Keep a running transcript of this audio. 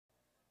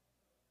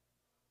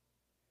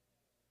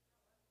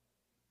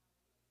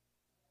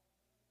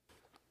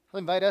I'll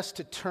invite us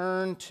to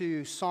turn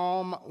to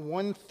Psalm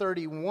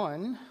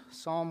 131.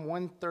 Psalm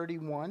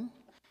 131.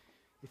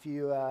 If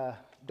you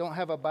don't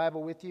have a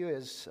Bible with you,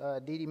 as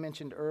Dee Dee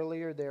mentioned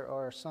earlier, there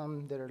are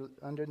some that are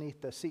underneath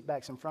the seat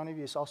backs in front of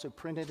you. It's also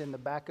printed in the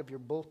back of your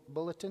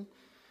bulletin.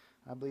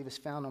 I believe it's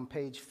found on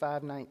page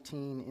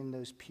 519 in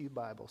those pew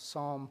Bibles.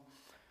 Psalm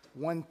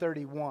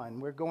 131.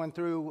 We're going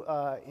through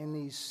in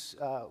these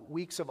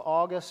weeks of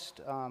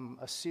August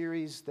a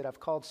series that I've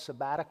called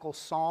Sabbatical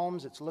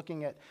Psalms. It's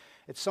looking at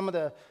some of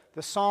the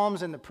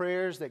psalms and the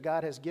prayers that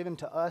God has given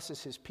to us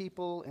as His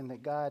people, and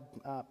that God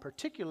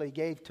particularly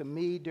gave to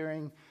me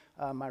during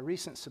my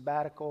recent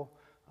sabbatical,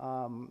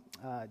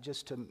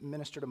 just to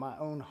minister to my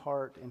own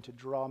heart and to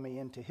draw me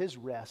into His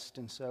rest.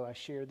 And so I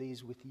share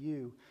these with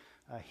you.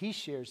 He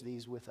shares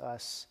these with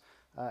us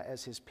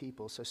as His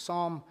people. So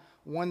Psalm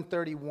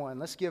 131.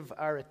 Let's give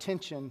our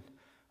attention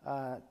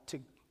to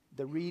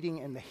the reading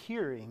and the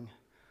hearing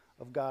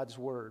of God's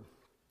Word.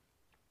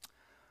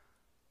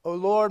 O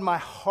Lord, my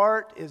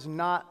heart is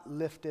not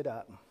lifted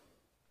up.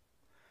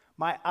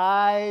 My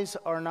eyes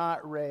are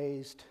not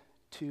raised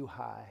too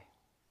high.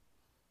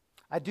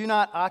 I do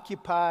not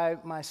occupy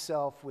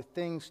myself with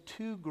things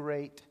too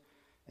great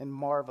and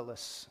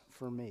marvelous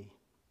for me.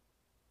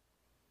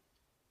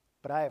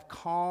 But I have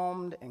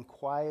calmed and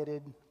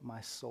quieted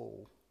my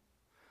soul.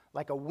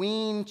 Like a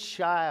weaned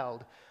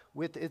child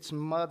with its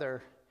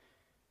mother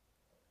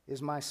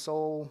is my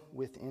soul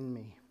within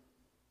me.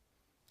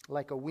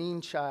 Like a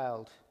weaned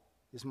child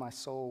is my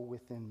soul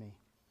within me.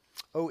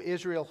 O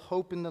Israel,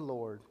 hope in the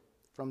Lord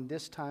from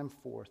this time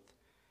forth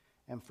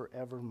and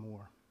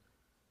forevermore.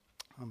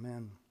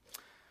 Amen.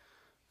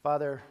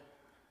 Father,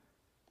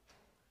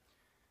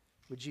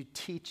 would you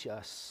teach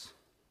us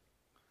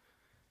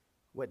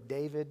what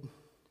David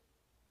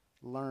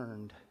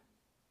learned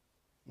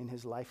in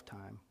his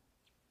lifetime,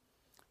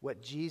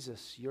 what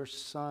Jesus, your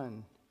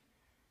Son,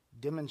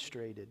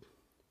 demonstrated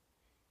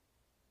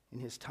in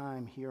his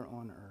time here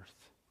on earth.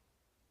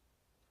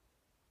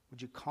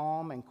 Would you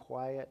calm and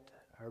quiet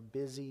our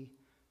busy,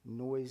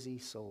 noisy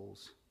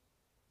souls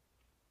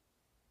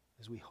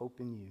as we hope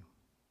in you?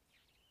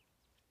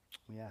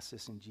 We ask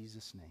this in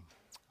Jesus' name.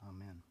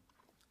 Amen.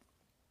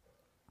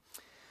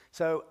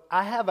 So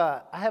I have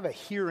a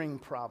hearing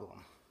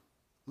problem.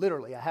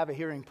 Literally, I have a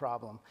hearing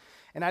problem.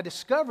 And I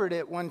discovered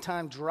it one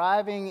time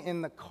driving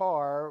in the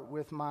car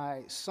with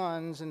my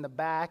sons in the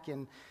back,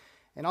 and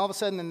all of a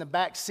sudden in the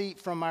back seat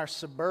from our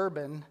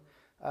Suburban,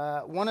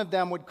 one of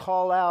them would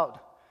call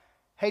out,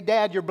 "Hey,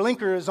 Dad, your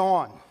blinker is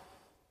on."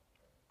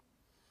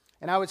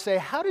 And I would say,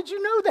 "How did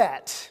you know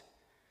that?"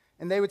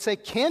 And they would say,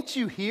 "Can't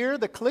you hear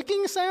the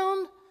clicking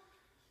sound?"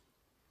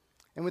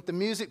 And with the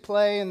music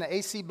playing and the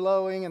AC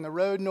blowing and the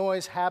road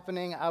noise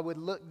happening, I would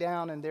look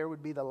down and there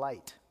would be the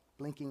light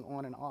blinking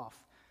on and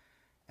off.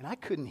 And I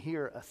couldn't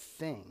hear a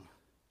thing.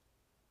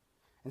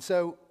 And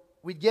so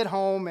we'd get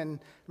home, and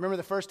remember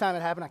the first time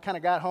it happened, I kind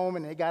of got home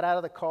and they got out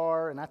of the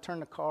car and I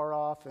turned the car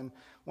off, and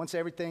once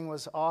everything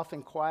was off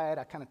and quiet,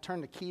 I kind of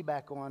turned the key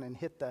back on and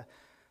hit the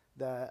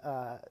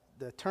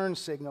turn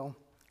signal,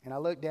 and I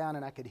looked down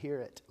and I could hear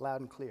it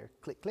loud and clear.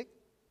 Click, click,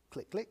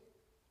 click, click,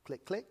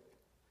 click, click.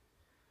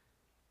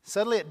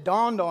 Suddenly it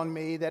dawned on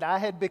me that I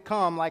had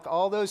become like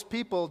all those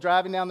people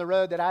driving down the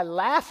road that I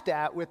laughed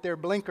at with their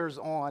blinkers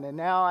on, and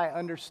now I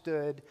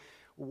understood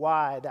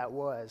why that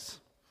was.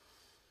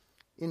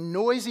 In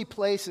noisy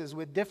places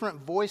with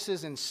different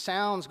voices and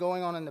sounds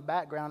going on in the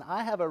background,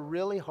 I have a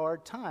really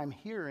hard time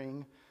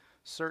hearing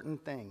certain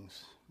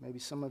things. Maybe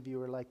some of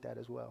you are like that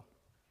as well.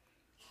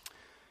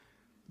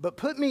 But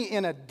put me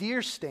in a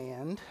deer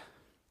stand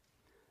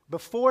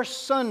before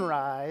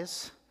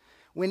sunrise,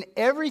 when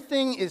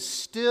everything is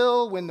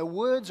still, when the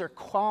woods are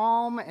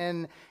calm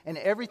and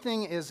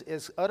everything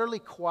is utterly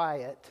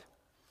quiet,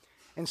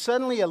 and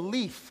suddenly a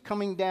leaf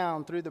coming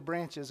down through the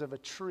branches of a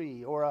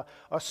tree, or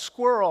a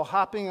squirrel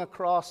hopping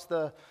across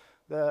the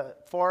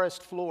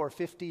forest floor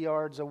 50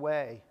 yards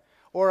away,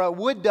 or a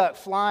wood duck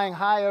flying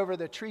high over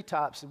the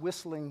treetops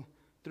whistling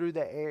through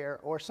the air,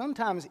 or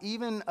sometimes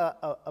even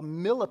a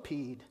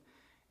millipede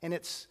and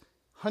its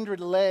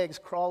 100 legs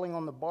crawling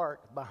on the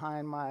bark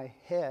behind my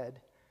head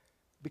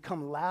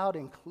become loud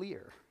and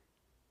clear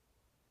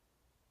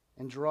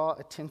and draw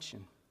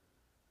attention.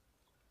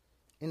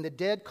 In the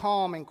dead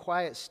calm and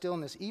quiet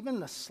stillness,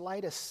 even the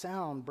slightest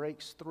sound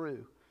breaks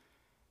through.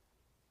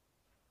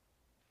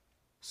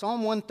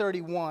 Psalm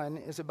 131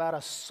 is about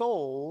a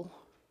soul,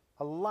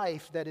 a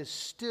life that is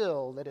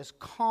still, that is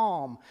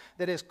calm,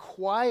 that is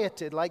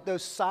quieted like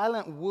those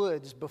silent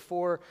woods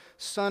before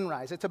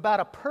sunrise. It's about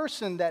a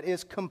person that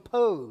is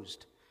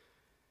composed,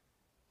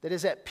 that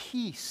is at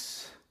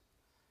peace,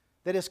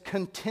 that is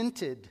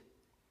contented,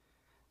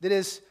 that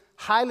is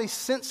highly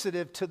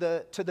sensitive to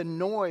the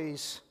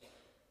noise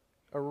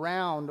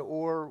around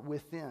or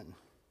within.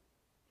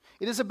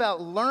 It is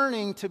about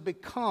learning to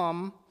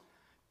become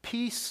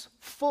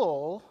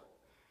peaceful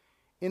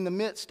in the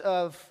midst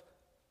of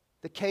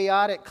the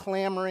chaotic,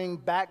 clamoring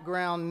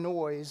background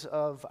noise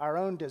of our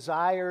own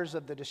desires,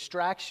 of the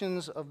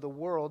distractions of the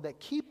world that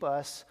keep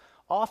us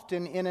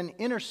often in an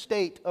inner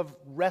state of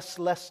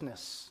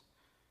restlessness,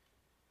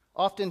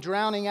 often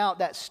drowning out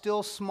that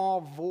still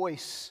small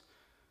voice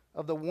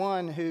of the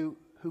one who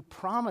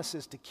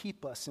promises to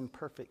keep us in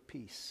perfect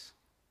peace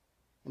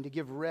and to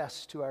give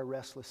rest to our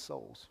restless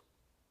souls.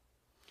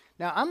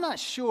 Now, I'm not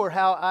sure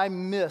how I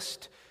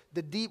missed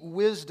the deep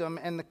wisdom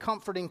and the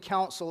comforting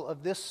counsel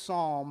of this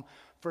psalm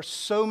for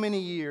so many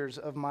years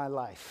of my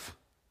life.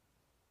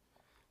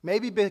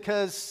 Maybe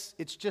because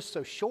it's just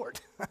so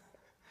short.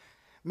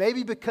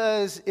 Maybe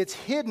because it's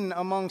hidden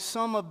among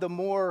some of the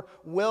more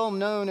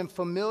well-known and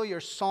familiar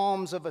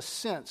psalms of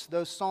ascents,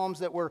 those psalms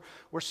that were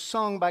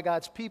sung by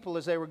God's people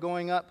as they were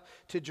going up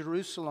to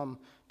Jerusalem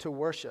to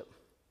worship.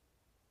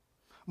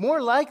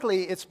 More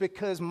likely, it's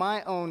because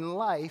my own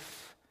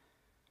life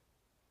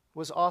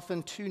was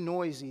often too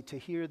noisy to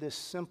hear this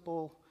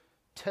simple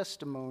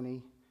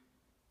testimony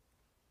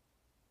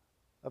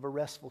of a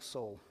restful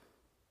soul.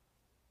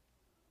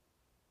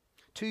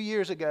 2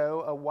 years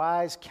ago, a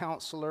wise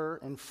counselor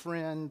and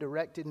friend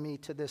directed me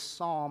to this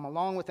psalm,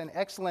 along with an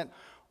excellent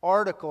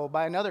article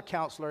by another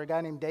counselor, a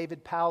guy named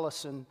David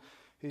Powlison,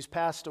 who's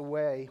passed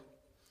away,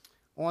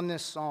 on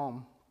this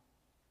psalm,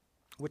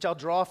 which I'll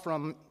draw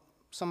from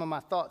some of my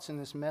thoughts in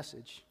this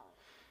message.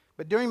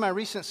 But during my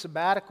recent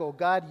sabbatical,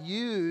 God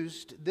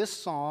used this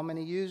psalm, and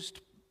he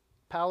used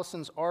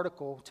Powlison's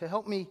article to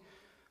help me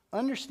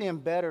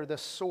understand better the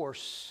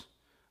source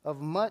of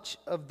much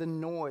of the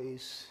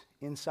noise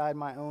inside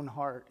my own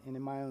heart and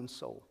in my own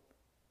soul.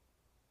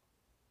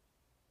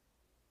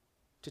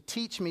 To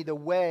teach me the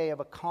way of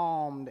a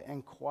calmed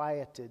and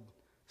quieted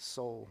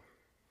soul.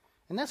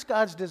 And that's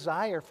God's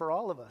desire for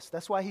all of us.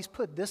 That's why he's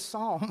put this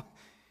psalm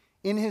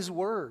in his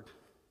word.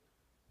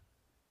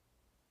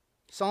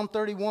 Psalm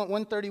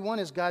 131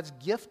 is God's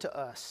gift to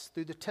us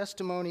through the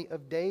testimony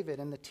of David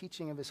and the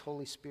teaching of his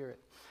Holy Spirit.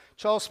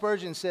 Charles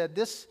Spurgeon said,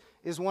 "This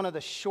is one of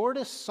the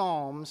shortest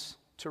psalms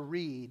to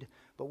read,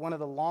 but one of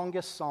the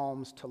longest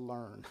psalms to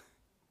learn."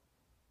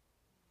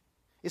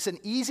 It's an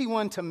easy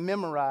one to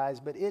memorize,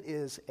 but it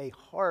is a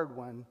hard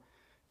one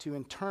to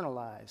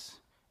internalize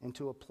and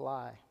to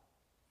apply.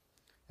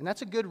 And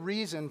that's a good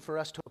reason for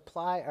us to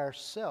apply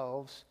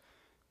ourselves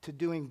to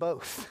doing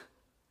both.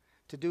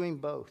 To doing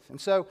both. And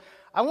so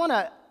I want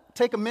to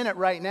take a minute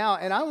right now,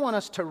 and I want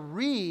us to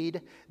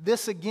read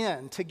this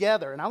again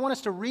together. And I want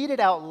us to read it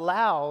out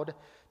loud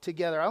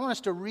together. I want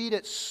us to read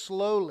it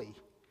slowly.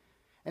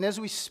 And as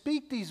we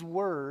speak these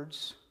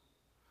words,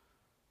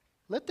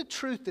 let the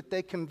truth that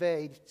they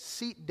convey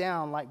seep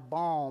down like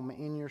balm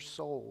in your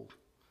soul,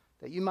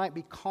 that you might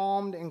be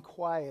calmed and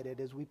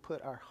quieted as we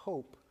put our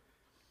hope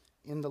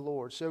in the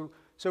Lord. So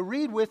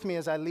read with me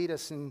as I lead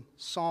us in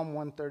Psalm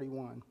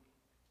 131.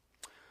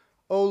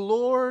 O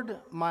Lord,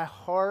 my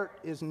heart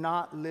is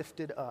not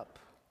lifted up.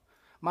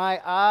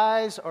 My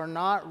eyes are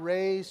not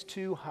raised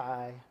too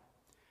high.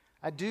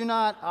 I do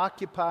not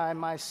occupy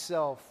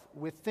myself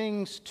with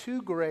things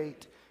too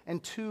great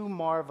and too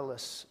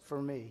marvelous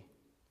for me.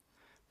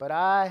 But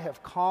I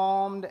have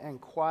calmed and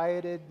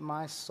quieted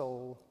my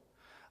soul,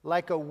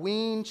 like a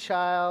weaned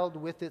child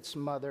with its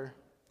mother.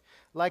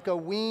 Like a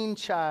weaned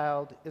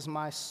child is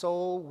my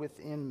soul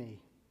within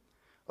me.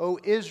 O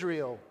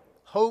Israel,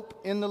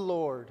 hope in the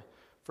Lord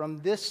from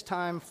this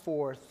time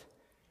forth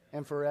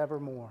and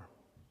forevermore.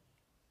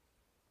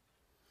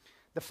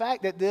 The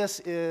fact that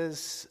this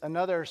is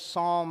another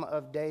Psalm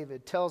of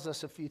David tells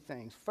us a few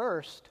things.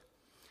 First,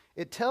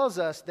 it tells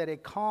us that a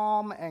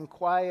calm and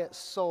quiet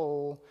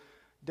soul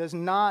does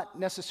not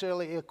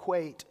necessarily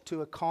equate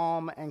to a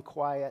calm and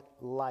quiet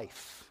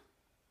life.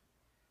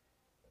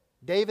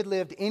 David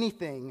lived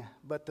anything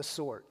but the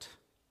sort.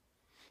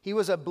 He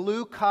was a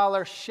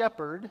blue-collar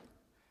shepherd,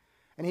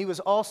 and he was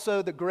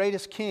also the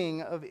greatest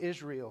king of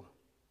Israel.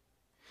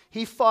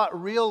 He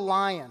fought real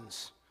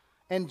lions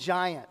and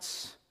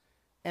giants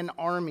and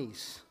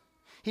armies.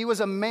 He was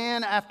a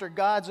man after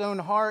God's own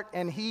heart,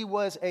 and he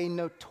was a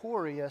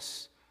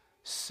notorious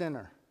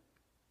sinner.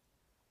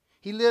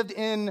 He lived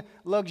in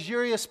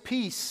luxurious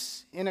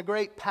peace in a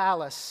great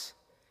palace,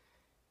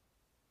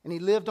 and he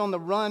lived on the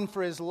run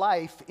for his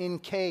life in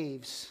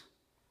caves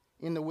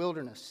in the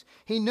wilderness.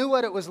 He knew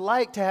what it was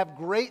like to have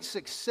great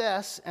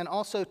success and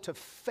also to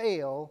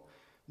fail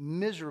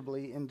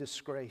miserably in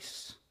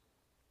disgrace.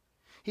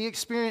 He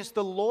experienced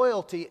the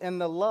loyalty and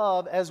the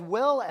love as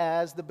well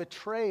as the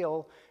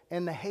betrayal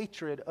and the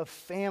hatred of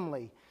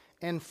family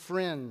and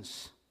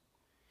friends.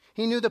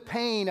 He knew the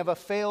pain of a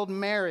failed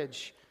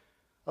marriage,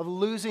 of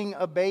losing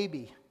a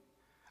baby,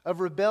 of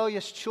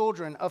rebellious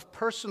children, of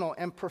personal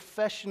and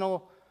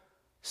professional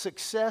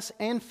success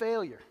and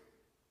failure.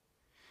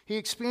 He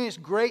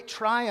experienced great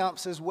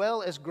triumphs as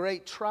well as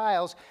great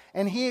trials,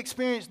 and he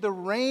experienced the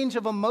range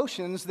of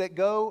emotions that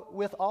go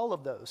with all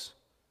of those.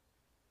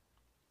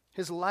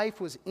 His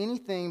life was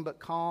anything but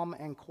calm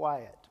and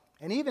quiet.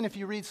 And even if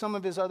you read some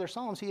of his other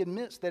Psalms, he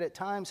admits that at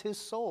times his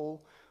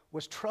soul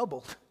was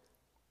troubled.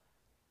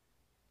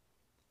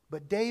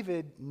 But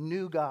David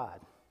knew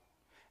God,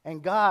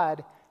 and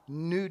God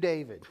knew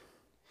David.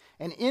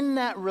 And in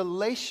that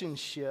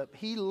relationship,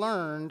 he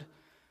learned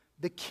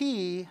the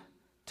key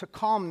to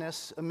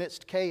calmness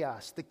amidst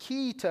chaos, the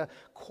key to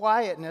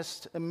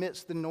quietness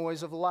amidst the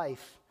noise of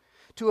life,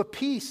 to a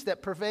peace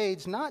that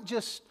pervades not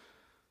just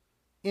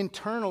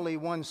internally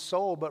one's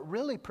soul, but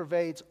really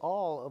pervades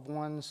all of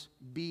one's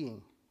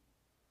being.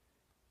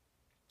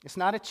 It's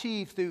not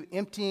achieved through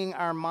emptying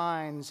our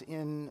minds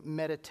in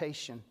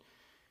meditation.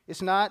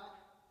 It's not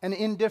an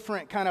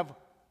indifferent kind of,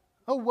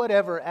 oh,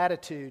 whatever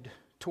attitude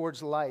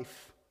towards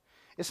life.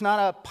 It's not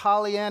a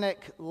Pollyannic,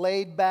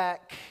 laid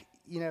back,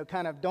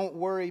 kind of don't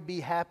worry, be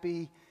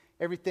happy,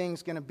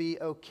 everything's going to be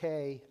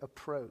okay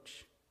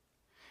approach.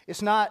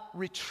 It's not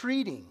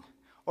retreating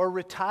or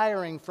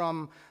retiring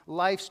from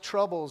life's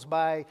troubles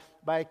by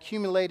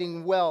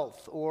accumulating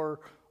wealth or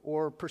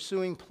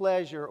pursuing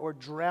pleasure or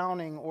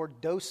drowning or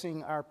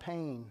dosing our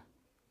pain.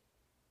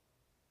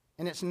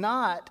 And it's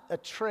not a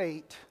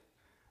trait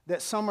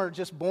that some are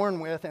just born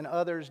with and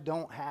others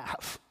don't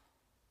have.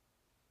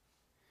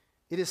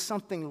 It is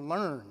something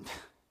learned.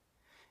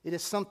 It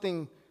is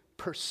something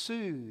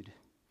pursued.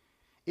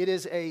 It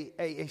is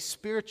a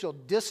spiritual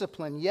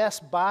discipline, yes,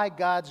 by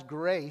God's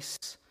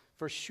grace,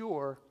 for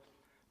sure,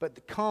 but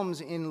it comes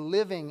in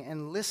living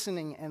and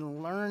listening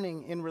and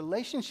learning in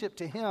relationship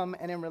to Him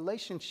and in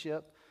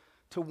relationship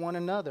to one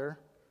another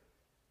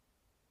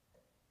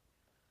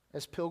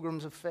as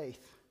pilgrims of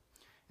faith.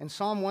 And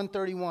Psalm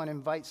 131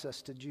 invites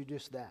us to do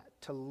just that,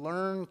 to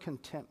learn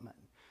contentment,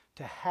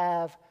 to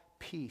have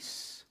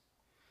peace,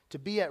 to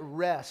be at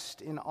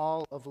rest in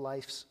all of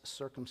life's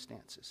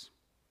circumstances.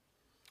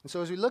 And so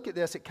as we look at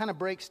this, it kind of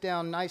breaks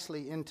down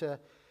nicely into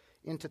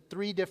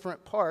three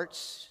different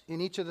parts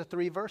in each of the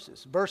three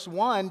verses. Verse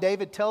 1,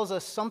 David tells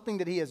us something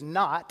that he is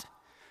not.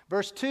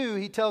 Verse 2,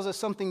 he tells us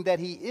something that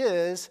he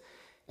is.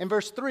 And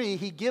verse 3,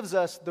 he gives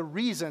us the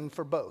reason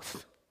for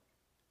both.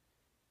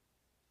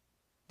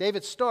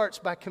 David starts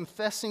by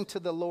confessing to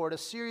the Lord a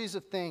series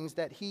of things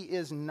that he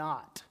is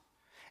not.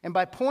 And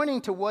by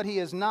pointing to what he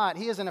is not,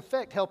 he is in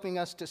effect helping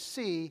us to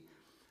see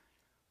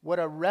what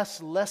a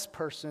restless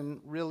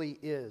person really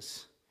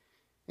is.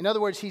 In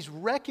other words, he's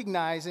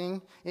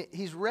recognizing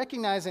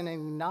and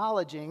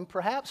acknowledging,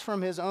 perhaps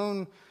from his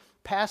own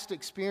past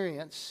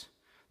experience,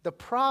 the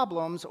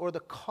problems or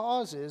the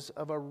causes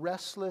of a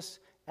restless,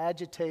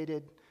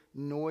 agitated,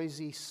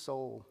 noisy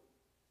soul.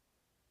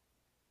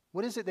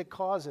 What is it that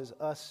causes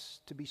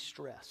us to be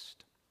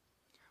stressed?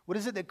 What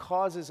is it that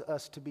causes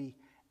us to be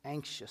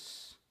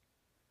anxious,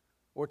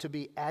 or to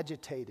be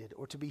agitated,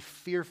 or to be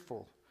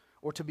fearful,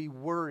 or to be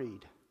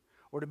worried,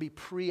 or to be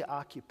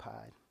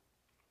preoccupied?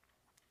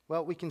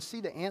 Well, we can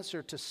see the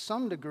answer to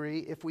some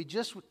degree if we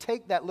just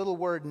take that little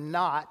word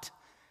not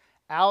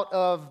out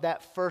of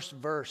that first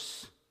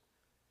verse.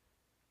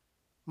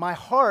 My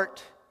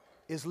heart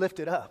is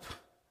lifted up.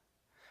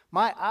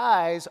 My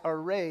eyes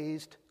are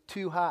raised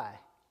too high.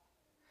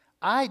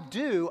 I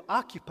do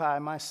occupy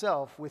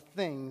myself with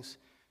things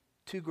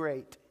too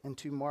great and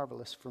too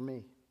marvelous for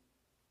me.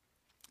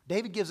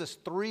 David gives us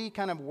three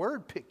kind of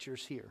word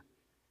pictures here.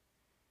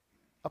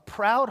 A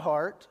proud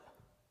heart,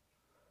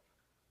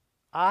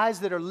 eyes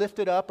that are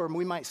lifted up, or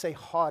we might say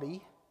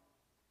haughty,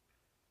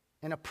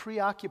 and a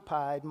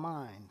preoccupied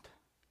mind.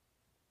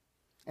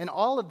 And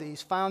all of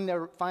these find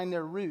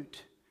their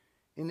root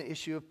in the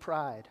issue of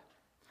pride.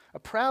 A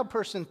proud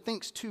person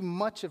thinks too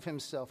much of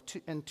himself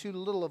and too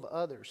little of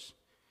others.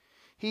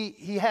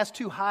 He has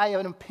too high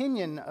an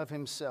opinion of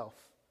himself.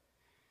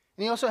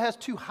 And he also has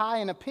too high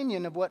an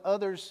opinion of what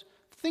others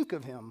think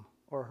of him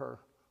or her.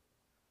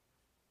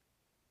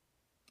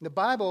 The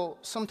Bible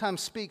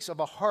sometimes speaks of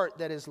a heart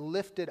that is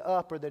lifted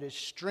up or that is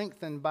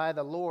strengthened by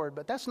the Lord,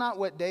 but that's not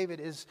what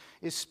David is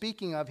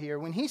speaking of here.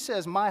 When he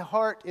says, my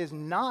heart is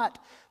not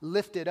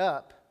lifted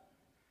up,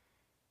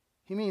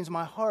 he means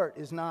my heart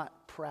is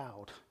not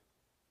proud.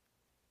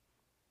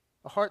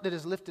 A heart that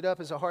is lifted up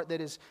is a heart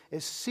that is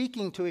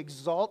seeking to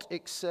exalt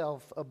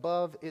itself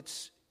above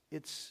its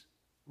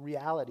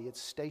reality,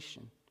 its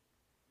station.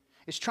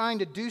 It's trying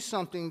to do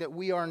something that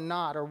we are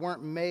not or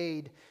weren't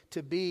made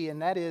to be,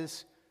 and that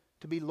is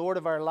to be Lord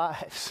of our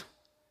lives,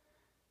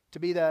 to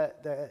be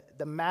the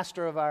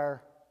master of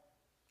our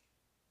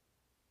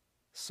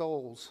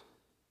souls,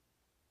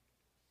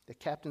 the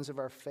captains of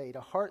our fate.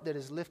 A heart that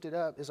is lifted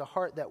up is a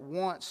heart that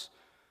wants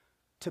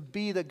to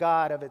be the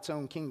God of its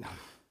own kingdom.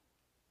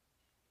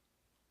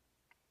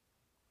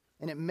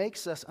 And it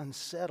makes us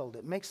unsettled.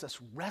 It makes us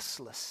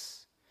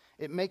restless.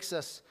 It makes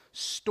us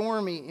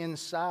stormy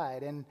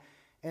inside. And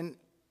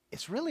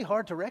it's really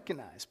hard to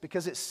recognize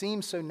because it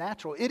seems so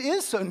natural. It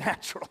is so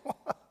natural.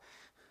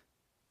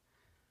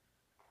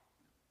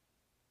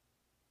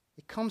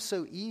 It comes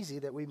so easy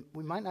that we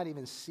might not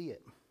even see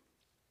it.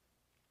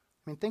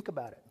 I mean, think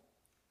about it.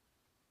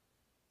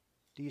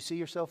 Do you see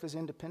yourself as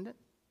independent?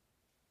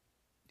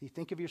 Do you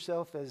think of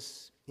yourself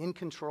as in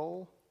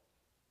control?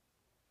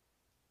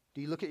 Do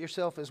you look at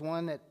yourself as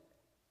one that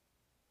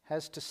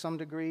has, to some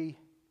degree,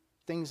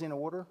 things in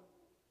order?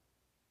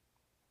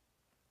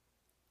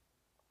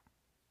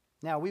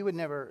 Now, we would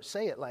never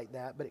say it like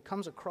that, but it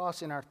comes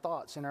across in our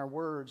thoughts, in our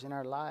words, in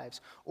our lives.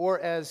 Or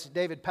as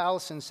David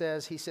Powlison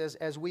says, he says,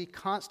 as we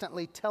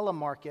constantly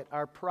telemarket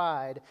our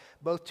pride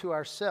both to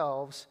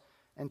ourselves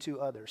and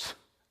to others.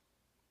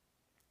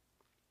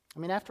 I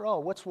mean, after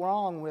all, what's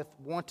wrong with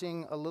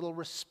wanting a little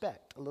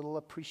respect, a little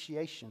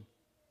appreciation?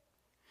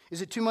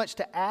 Is it too much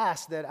to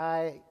ask that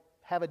I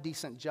have a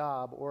decent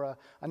job or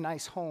a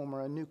nice home or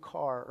a new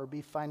car or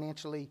be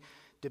financially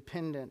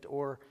dependent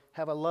or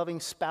have a loving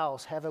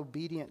spouse, have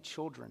obedient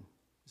children?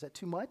 Is that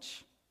too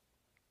much?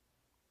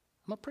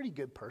 I'm a pretty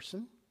good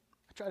person.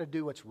 I try to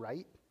do what's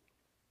right.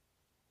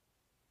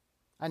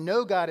 I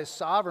know God is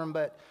sovereign,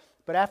 but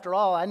after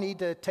all, I need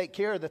to take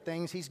care of the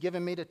things He's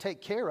given me to take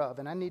care of,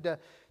 and I need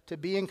to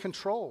be in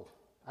control.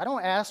 I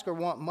don't ask or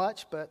want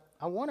much, but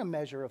I want a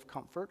measure of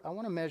comfort. I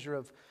want a measure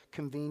of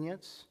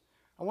convenience.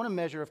 I want a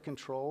measure of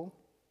control.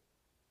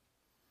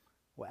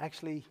 Well,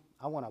 actually,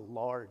 I want a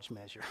large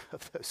measure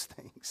of those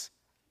things.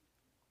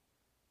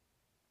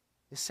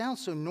 It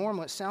sounds so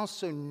normal, it sounds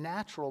so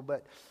natural,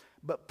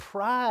 but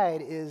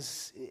pride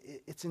it's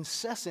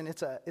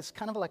incessant. It's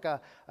kind of like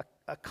a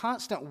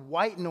constant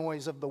white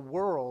noise of the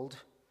world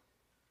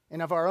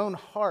and of our own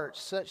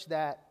hearts, such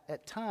that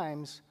at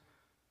times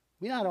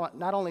we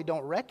not only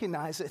don't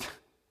recognize it,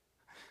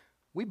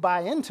 we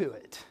buy into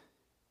it.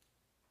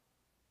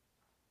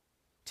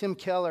 Tim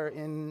Keller,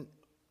 in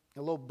a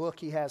little book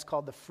he has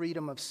called The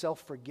Freedom of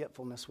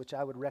Self-Forgetfulness, which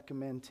I would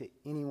recommend to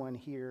anyone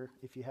here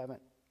if you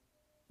haven't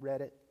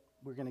read it.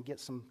 We're going to get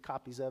some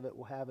copies of it.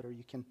 We'll have it, or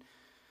you can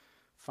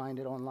find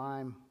it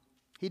online.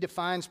 He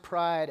defines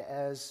pride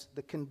as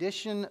the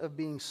condition of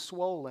being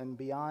swollen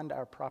beyond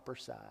our proper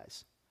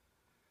size.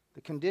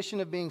 The condition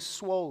of being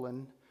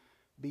swollen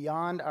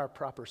beyond our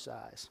proper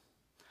size.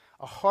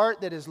 A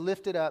heart that is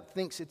lifted up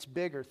thinks it's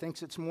bigger,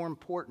 thinks it's more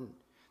important,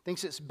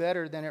 thinks it's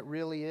better than it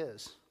really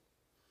is.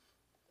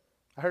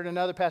 I heard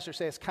another pastor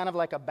say it's kind of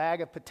like a bag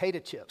of potato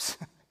chips.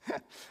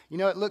 You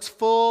know, it looks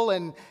full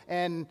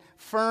and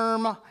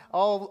firm,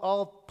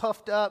 all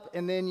puffed up,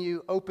 and then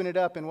you open it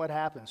up and what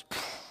happens?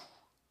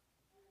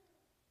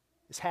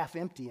 It's half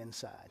empty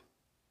inside.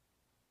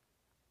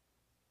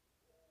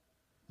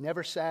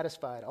 Never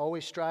satisfied,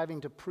 always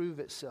striving to prove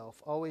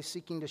itself, always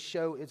seeking to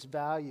show its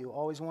value,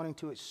 always wanting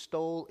to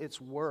extol its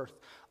worth,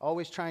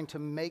 always trying to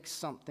make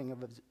something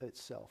of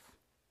itself.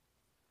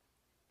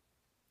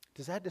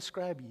 Does that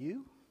describe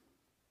you?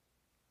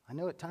 I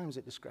know at times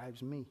it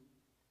describes me.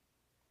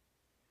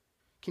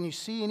 Can you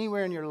see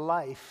anywhere in your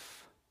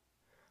life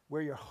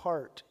where your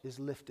heart is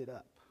lifted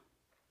up?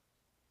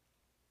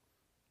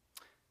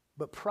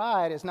 But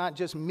pride is not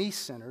just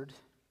me-centered.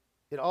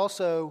 It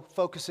also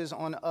focuses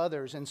on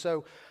others. And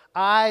so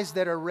eyes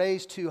that are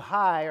raised too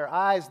high are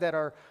eyes that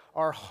are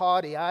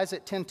haughty, eyes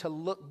that tend to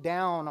look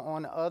down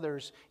on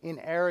others in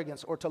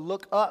arrogance or to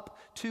look up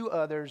to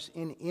others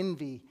in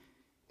envy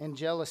and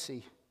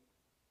jealousy.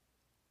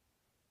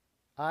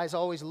 Eyes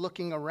always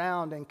looking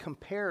around and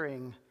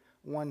comparing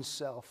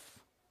oneself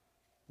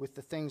with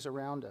the things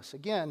around us.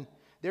 Again,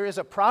 there is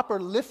a proper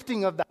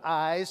lifting of the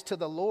eyes to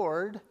the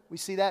Lord. We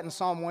see that in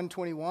Psalm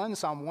 121,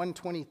 Psalm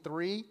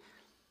 123.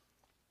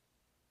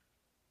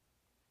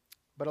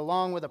 But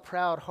along with a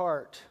proud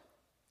heart,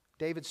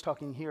 David's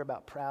talking here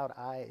about proud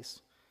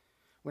eyes.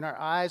 When our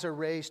eyes are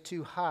raised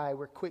too high,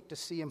 we're quick to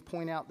see and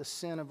point out the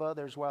sin of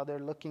others while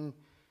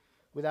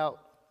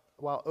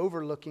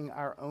overlooking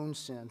our own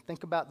sin.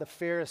 Think about the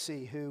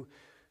Pharisee who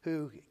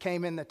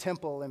came in the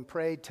temple and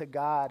prayed to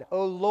God,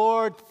 "Oh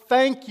Lord,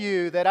 thank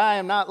you that I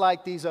am not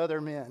like these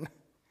other men."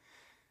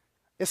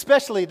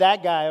 Especially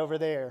that guy over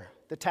there,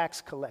 the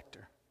tax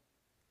collector.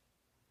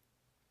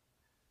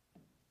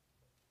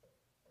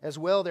 As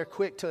well, they're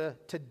quick to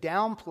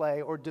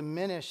downplay or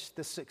diminish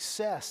the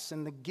success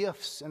and the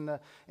gifts and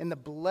the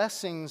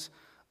blessings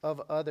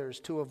of others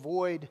to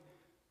avoid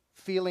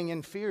feeling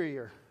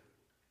inferior.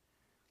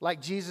 Like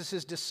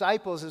Jesus'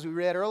 disciples, as we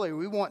read earlier,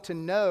 we want to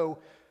know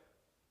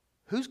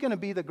who's going to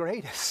be the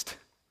greatest.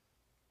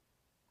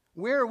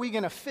 Where are we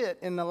going to fit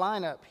in the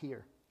lineup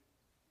here?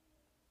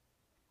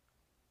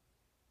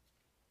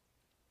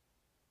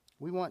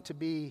 We want to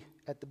be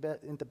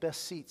in the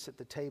best seats at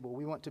the table.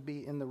 We want to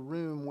be in the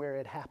room where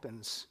it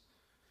happens.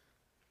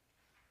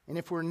 And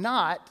if we're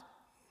not,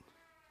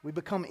 we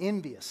become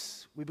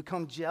envious. We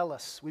become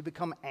jealous. We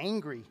become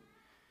angry.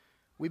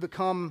 We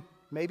become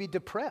maybe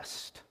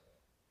depressed.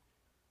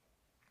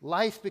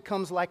 Life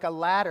becomes like a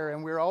ladder,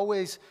 and we're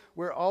always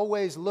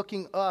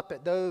looking up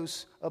at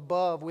those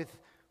above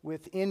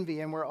with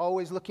envy, and we're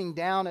always looking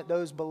down at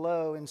those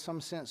below, in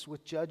some sense,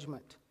 with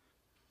judgment.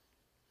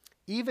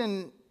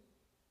 Even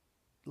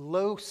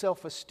low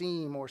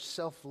self-esteem or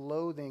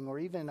self-loathing or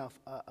even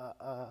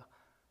a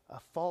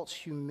false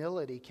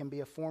humility can be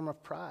a form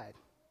of pride.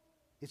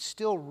 It's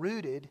still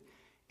rooted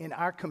in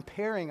our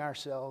comparing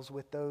ourselves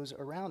with those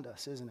around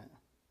us, isn't it?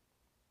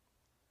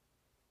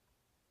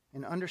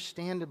 And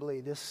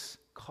understandably, this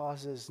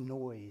causes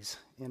noise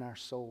in our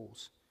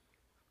souls.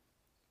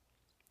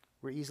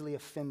 We're easily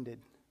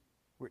offended.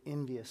 We're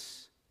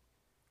envious.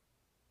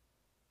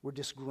 We're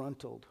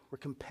disgruntled. We're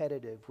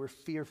competitive. We're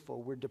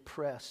fearful. We're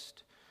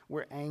depressed.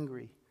 We're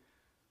angry.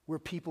 We're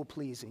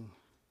people-pleasing.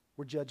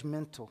 We're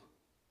judgmental.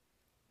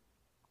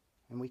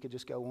 And we could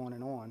just go on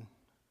and on.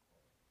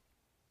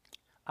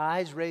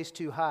 Eyes raised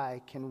too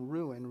high can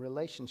ruin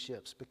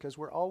relationships because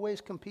we're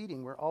always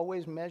competing. We're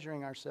always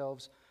measuring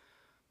ourselves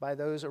by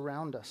those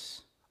around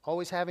us.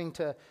 Always having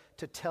to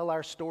tell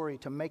our story,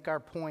 to make our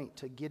point,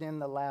 to get in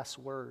the last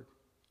word.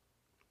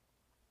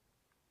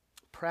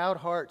 Proud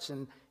hearts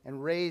and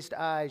raised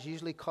eyes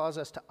usually cause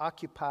us to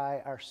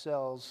occupy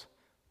ourselves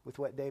with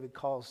what David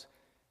calls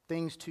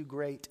things too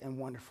great and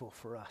wonderful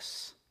for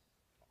us.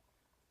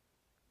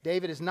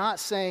 David is not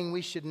saying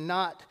we should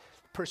not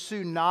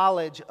pursue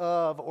knowledge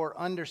of or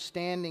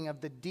understanding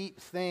of the deep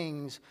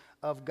things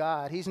of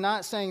God. He's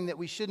not saying that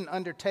we shouldn't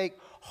undertake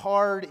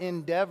hard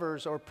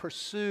endeavors or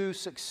pursue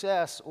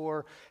success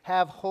or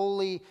have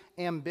holy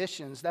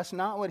ambitions. That's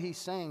not what he's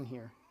saying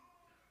here.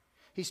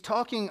 He's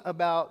talking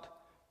about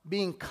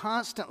being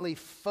constantly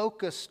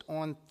focused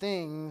on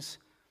things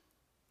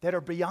that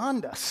are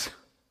beyond us,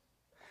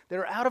 that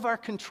are out of our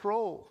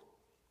control.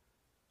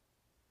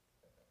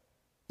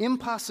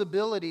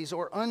 Impossibilities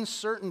or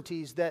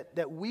uncertainties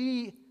that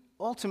we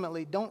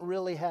ultimately don't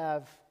really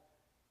have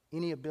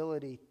any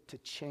ability to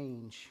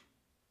change.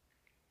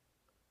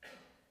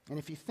 And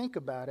if you think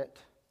about it,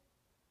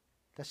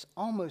 that's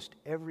almost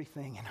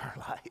everything in our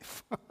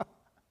life.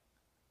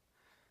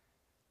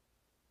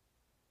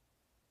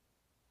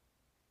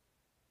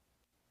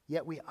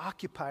 Yet we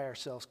occupy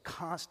ourselves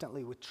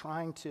constantly with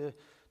trying to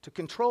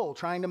control,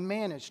 trying to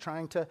manage,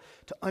 trying to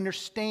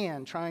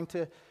understand, trying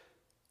to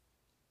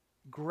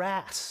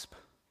grasp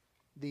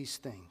these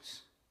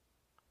things.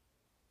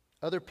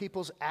 Other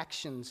people's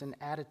actions and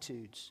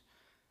attitudes.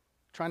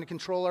 Trying to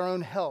control our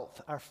own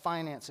health, our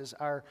finances,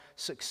 our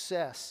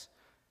success.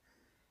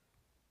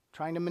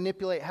 Trying to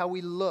manipulate how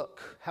we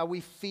look, how we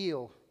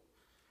feel.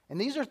 And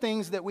these are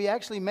things that we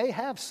actually may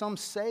have some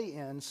say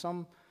in,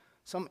 some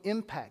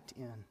impact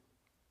in.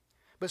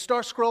 But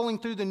start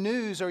scrolling through the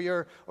news or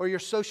your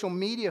social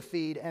media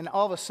feed, and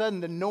all of a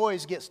sudden the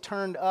noise gets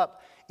turned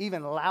up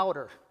even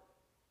louder.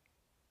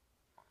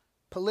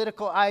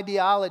 Political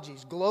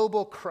ideologies,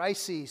 global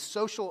crises,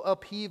 social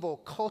upheaval,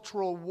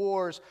 cultural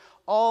wars,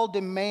 all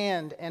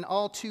demand and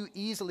all too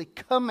easily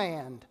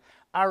command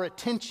our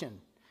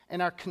attention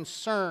and our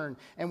concern.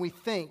 And we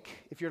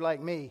think, if you're like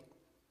me,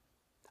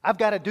 I've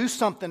got to do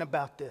something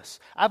about this.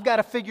 I've got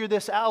to figure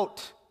this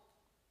out.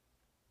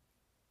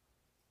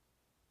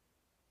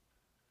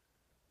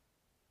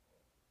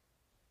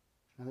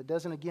 Now, that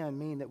doesn't, again,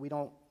 mean that we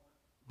don't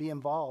be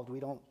involved, we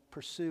don't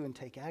pursue and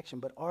take action,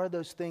 but are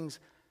those things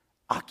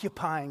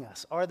occupying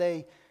us? Are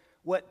they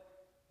what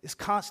is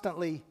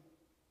constantly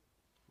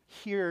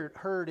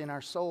heard in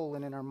our soul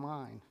and in our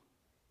mind?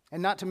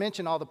 And not to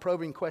mention all the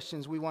probing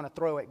questions we want to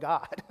throw at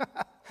God.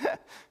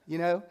 You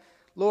know,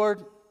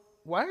 Lord,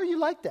 why are you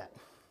like that?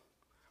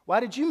 Why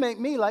did you make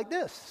me like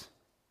this?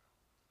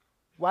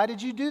 Why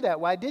did you do that?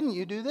 Why didn't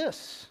you do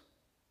this?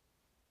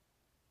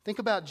 Think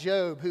about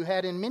Job, who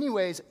had in many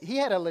ways, he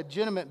had a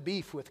legitimate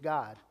beef with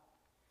God.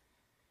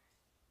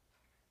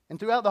 And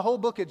throughout the whole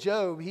book of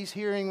Job, he's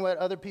hearing what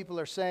other people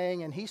are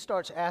saying, and he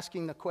starts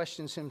asking the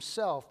questions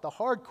himself, the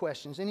hard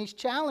questions, and he's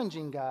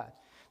challenging God,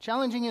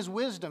 challenging his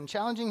wisdom,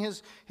 challenging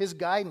his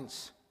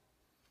guidance.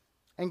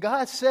 And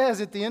God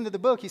says at the end of the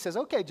book, he says,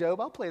 okay, Job,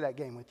 I'll play that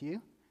game with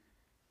you.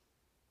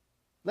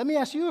 Let me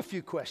ask you a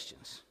few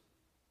questions.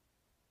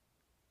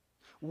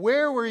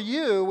 Where were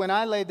you when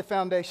I laid the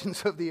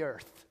foundations of the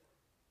earth?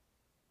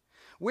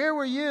 Where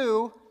were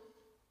you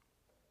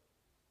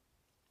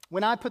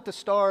when I put the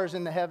stars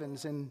in the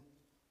heavens and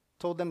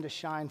told them to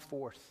shine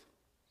forth?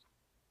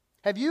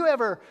 Have you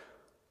ever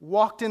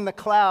walked in the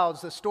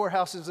clouds, the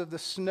storehouses of the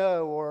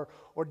snow,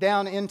 or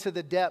down into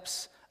the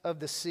depths of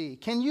the sea?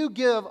 Can you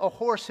give a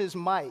horse his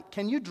might?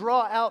 Can you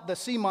draw out the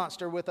sea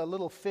monster with a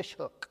little fish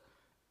hook?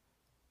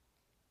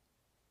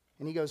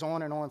 And he goes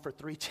on and on for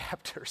 3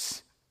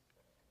 chapters.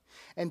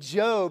 And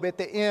Job, at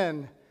the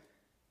end,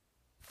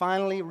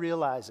 finally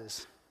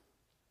realizes,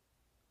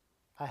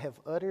 I have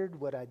uttered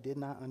what I did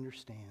not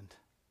understand.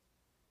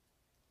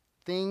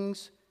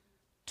 Things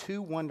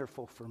too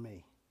wonderful for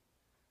me,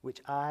 which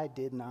I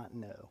did not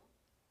know.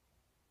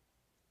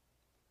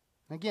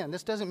 Again,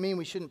 this doesn't mean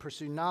we shouldn't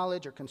pursue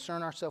knowledge or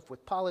concern ourselves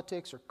with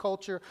politics or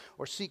culture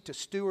or seek to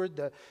steward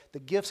the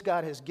gifts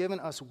God has given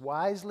us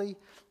wisely.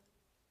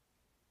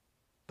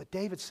 But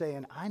David's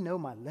saying, I know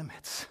my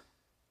limits.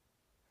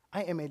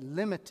 I am a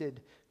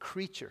limited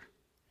creature.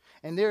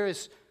 And there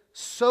is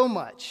so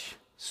much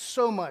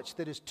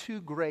that is too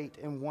great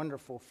and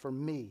wonderful for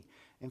me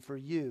and for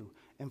you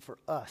and for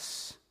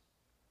us.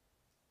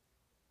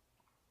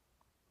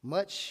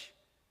 Much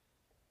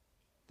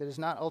that is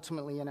not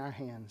ultimately in our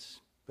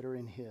hands, but are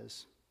in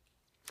His.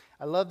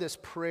 I love this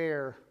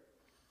prayer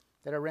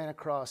that I ran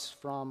across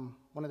from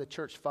one of the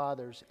church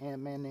fathers, a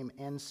man named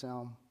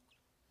Anselm.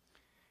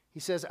 He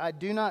says, I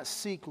do not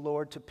seek,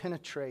 Lord, to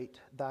penetrate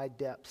thy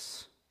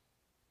depths.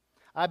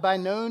 I by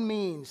no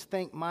means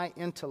think my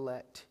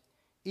intellect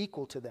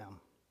equal to them.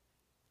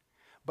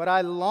 But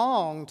I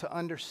long to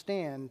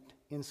understand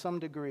in some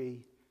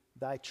degree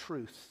thy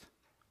truth,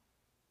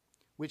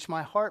 which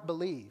my heart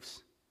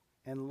believes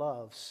and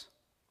loves.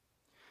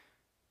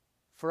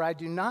 For I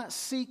do not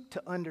seek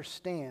to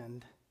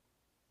understand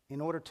in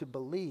order to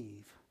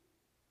believe,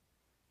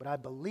 but I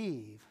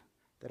believe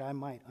that I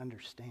might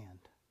understand.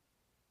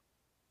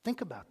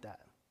 Think about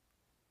that.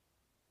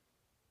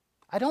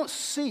 I don't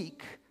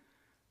seek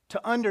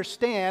to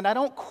understand. I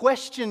don't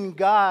question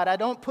God. I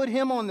don't put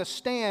him on the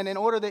stand in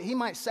order that he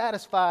might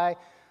satisfy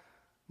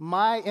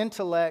my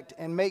intellect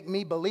and make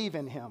me believe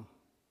in him.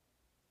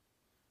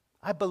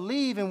 I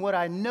believe in what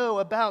I know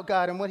about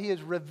God and what he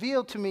has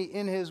revealed to me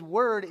in his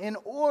word in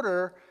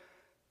order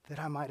that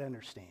I might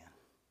understand.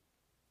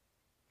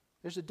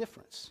 There's a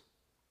difference.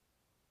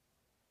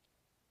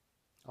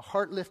 A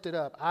heart lifted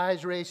up,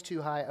 eyes raised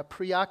too high, a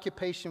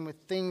preoccupation with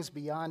things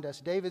beyond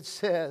us. David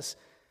says,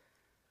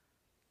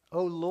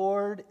 "O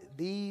Lord,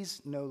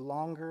 these no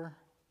longer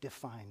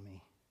define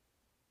me.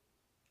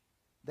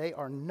 They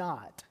are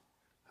not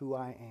who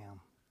I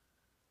am.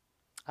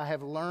 I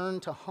have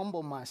learned to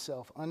humble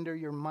myself under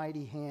your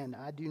mighty hand.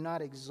 I do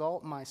not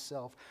exalt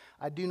myself.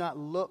 I do not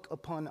look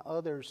upon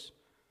others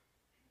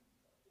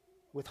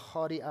with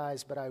haughty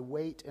eyes, but I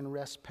wait and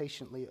rest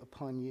patiently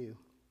upon you."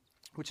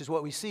 Which is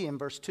what we see in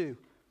verse 2.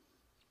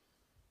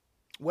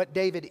 What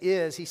David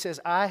is, he says,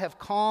 "I have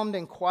calmed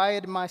and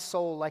quieted my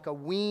soul like a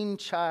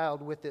weaned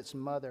child with its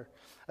mother."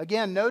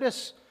 Again,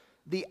 notice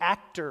the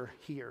actor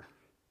here.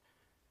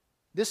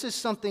 This is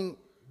something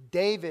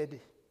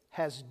David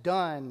has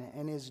done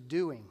and is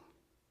doing.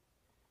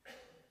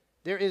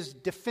 There is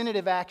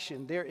definitive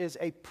action. There is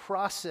a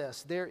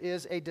process. There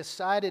is a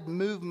decided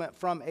movement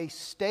from a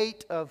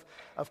state of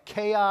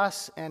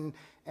chaos and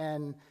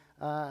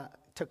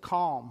to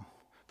calm.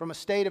 From a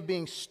state of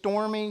being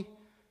stormy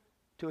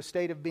to a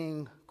state of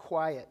being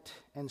quiet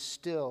and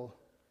still.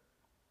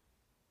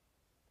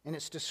 And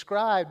it's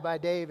described by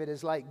David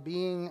as like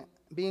being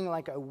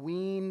like a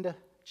weaned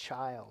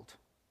child.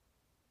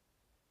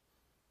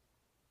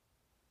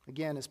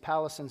 Again, as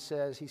Powlison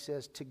says, he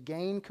says, to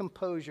gain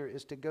composure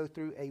is to go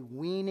through a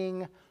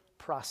weaning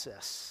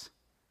process.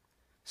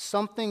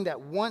 Something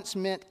that once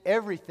meant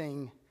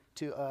everything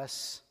to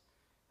us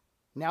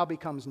now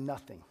becomes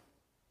nothing.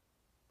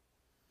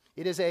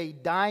 It is a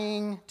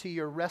dying to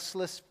your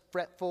restless,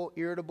 fretful,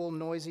 irritable,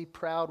 noisy,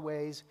 proud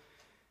ways.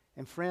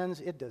 And friends,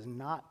 it does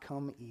not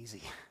come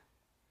easy.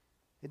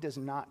 It does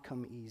not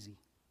come easy.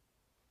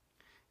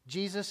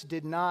 Jesus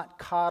did not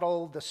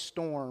coddle the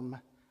storm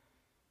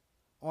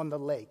on the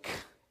lake.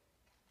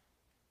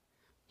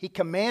 He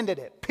commanded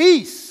it,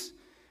 "Peace,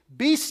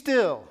 be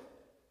still."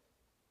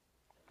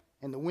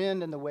 And the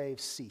wind and the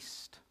waves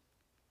ceased.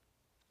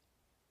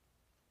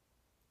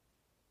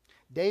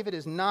 David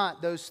is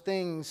not those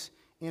things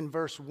in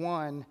verse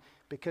 1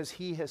 because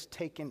he has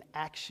taken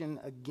action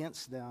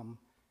against them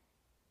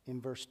in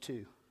verse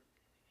 2.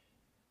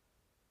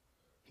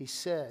 He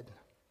said,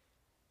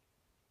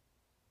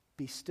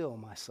 "Be still,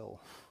 my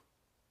soul.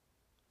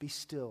 Be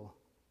still."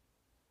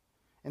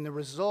 And the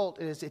result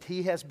is that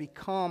he has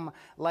become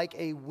like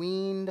a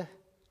weaned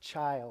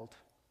child.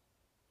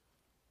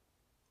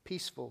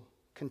 Peaceful,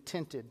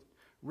 contented,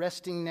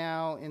 resting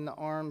now in the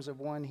arms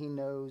of one he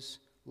knows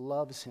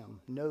loves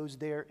him, knows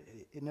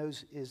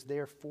is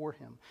there for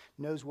him,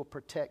 knows will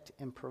protect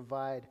and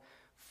provide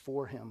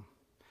for him.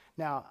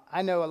 Now,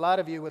 I know a lot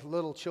of you with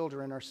little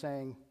children are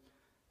saying,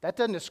 that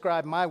doesn't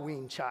describe my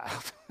weaned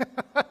child.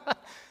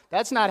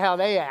 That's not how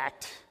they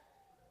act.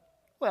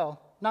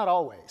 Well, not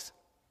always.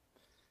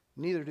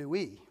 Neither do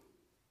we.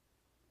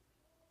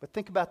 But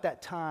think about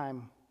that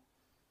time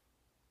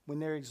when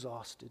they're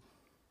exhausted.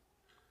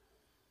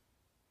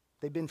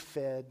 They've been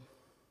fed.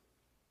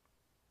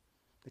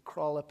 They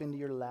crawl up into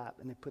your lap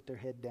and they put their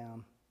head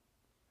down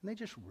and they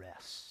just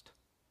rest.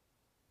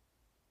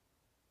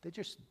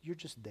 You're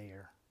just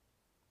there.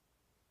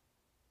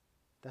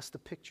 That's the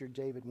picture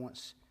David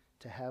wants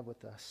to have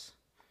with us.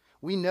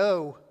 We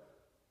know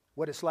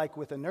what it's like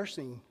with a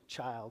nursing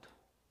child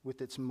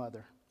with its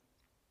mother.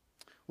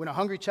 When a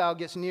hungry child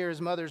gets near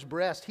his mother's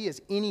breast, he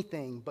is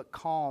anything but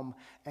calm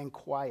and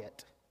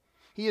quiet.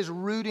 He is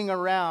rooting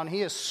around.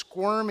 He is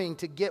squirming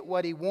to get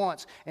what he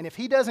wants. And if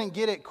he doesn't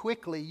get it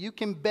quickly, you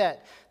can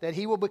bet that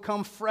he will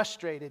become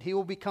frustrated. He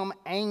will become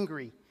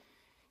angry.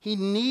 He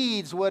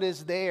needs what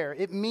is there.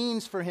 It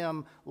means for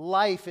him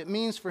life. It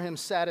means for him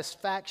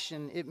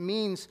satisfaction. It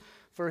means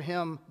for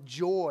him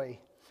joy.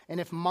 And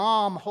if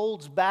mom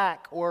holds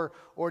back or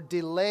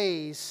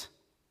delays,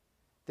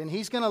 then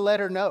he's going to let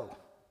her know.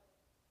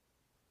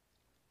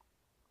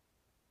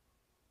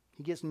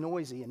 He gets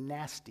noisy and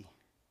nasty.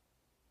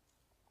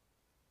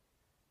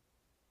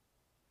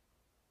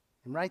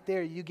 And right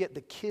there, you get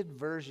the kid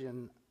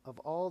version of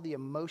all the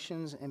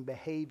emotions and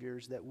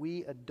behaviors that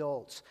we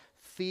adults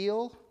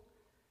feel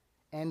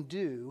and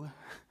do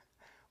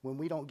when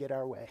we don't get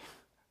our way,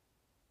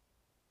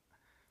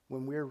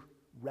 when we're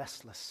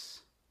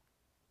restless.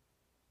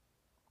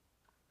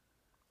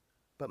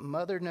 But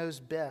mother knows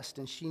best,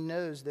 and she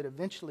knows that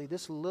eventually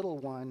this little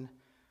one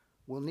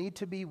will need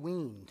to be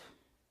weaned.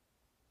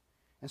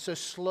 And so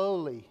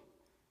slowly,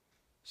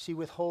 she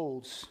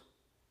withholds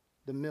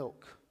the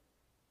milk.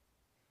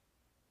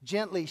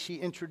 Gently, she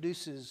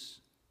introduces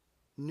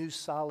new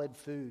solid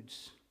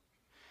foods.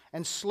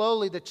 And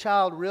slowly, the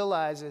child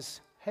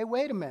realizes, hey,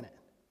 wait a minute.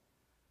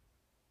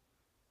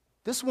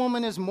 This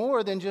woman is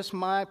more than just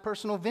my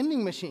personal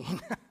vending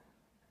machine.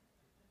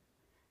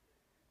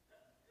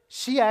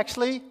 She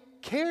actually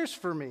cares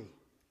for me.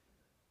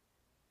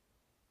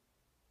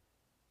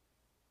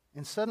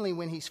 And suddenly,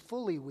 when he's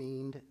fully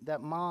weaned,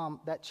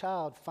 that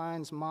child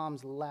finds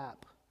mom's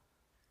lap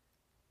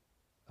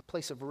a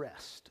place of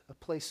rest, a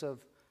place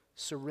of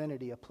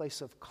serenity, a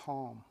place of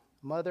calm.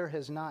 Mother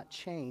has not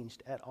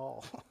changed at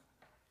all.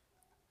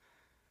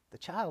 The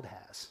child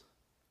has.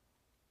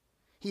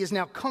 He is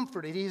now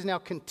comforted. He is now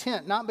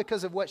content, not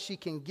because of what she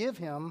can give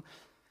him,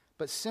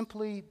 but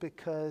simply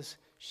because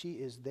she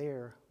is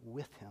there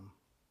with him.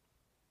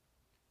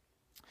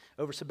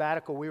 Over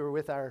sabbatical, we were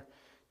with our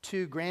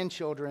 2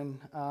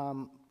 grandchildren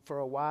for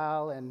a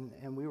while,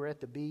 and we were at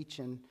the beach,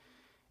 and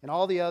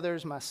all the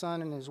others, my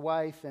son and his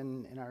wife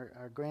and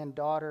our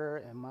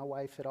granddaughter and my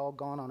wife had all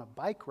gone on a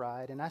bike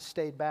ride, and I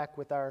stayed back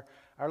with our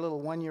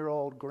little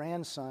 1-year-old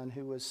grandson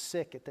who was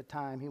sick at the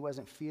time. He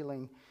wasn't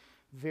feeling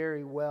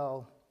very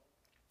well.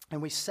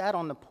 And we sat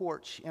on the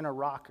porch in a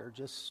rocker,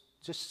 just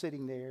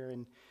sitting there,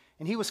 and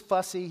he was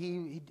fussy.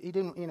 He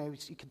didn't,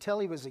 you could tell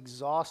he was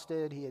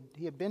exhausted.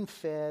 He had been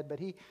fed, but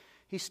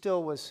he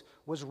still was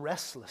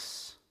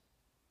restless.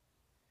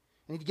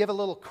 And he'd give a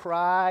little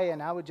cry,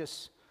 and I would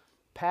just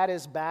pat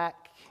his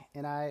back,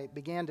 and I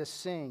began to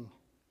sing,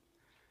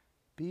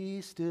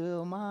 "Be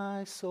still,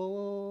 my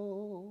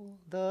soul,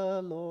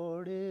 the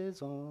Lord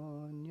is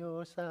on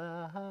your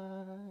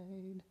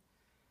side,"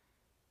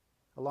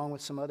 along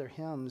with some other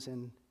hymns,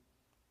 and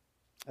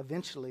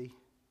eventually,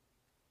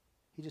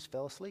 he just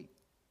fell asleep,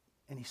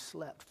 and he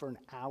slept for an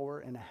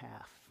hour and a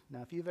half.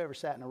 Now, if you've ever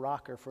sat in a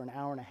rocker for an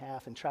hour and a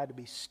half and tried to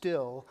be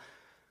still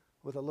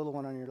with a little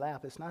one on your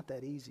lap, it's not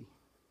that easy.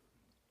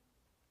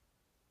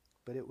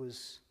 But it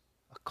was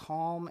a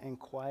calm and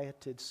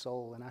quieted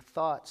soul, and I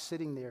thought,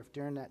 sitting there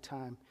during that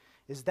time,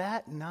 is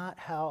that not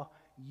how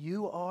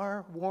you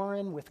are,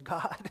 Warren, with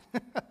God?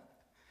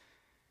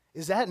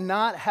 Is that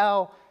not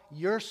how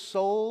your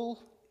soul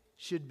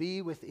should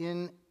be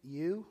within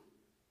you?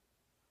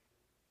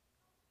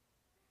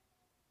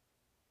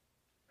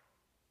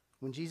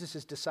 When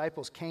Jesus'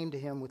 disciples came to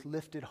him with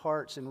lifted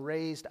hearts and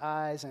raised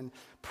eyes and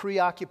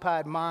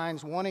preoccupied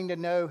minds, wanting to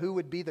know who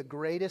would be the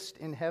greatest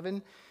in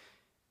heaven,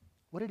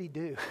 what did he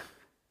do?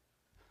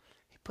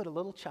 He put a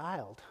little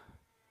child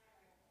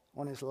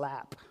on his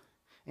lap,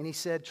 and he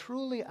said,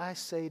 "Truly I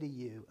say to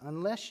you,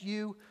 unless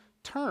you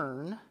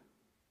turn,"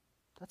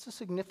 that's a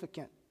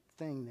significant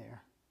thing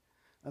there,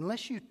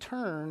 "unless you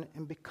turn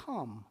and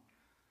become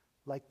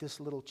like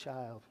this little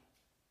child,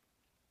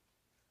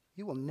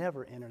 you will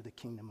never enter the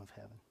kingdom of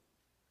heaven.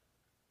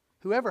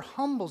 Whoever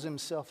humbles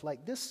himself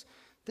like this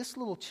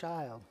little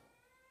child,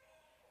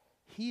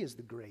 he is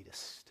the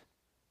greatest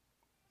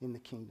in the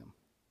kingdom."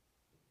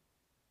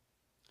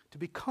 To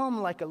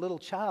become like a little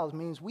child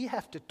means we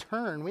have to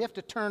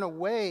turn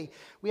away,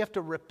 we have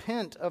to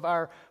repent of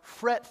our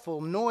fretful,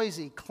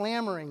 noisy,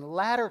 clamoring,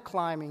 ladder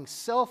climbing,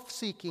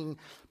 self-seeking,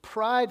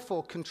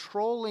 prideful,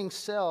 controlling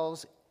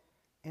selves,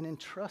 and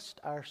entrust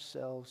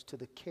ourselves to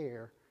the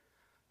care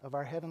of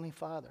our Heavenly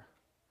Father,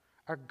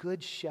 our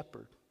Good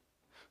Shepherd,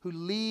 who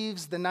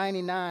leaves the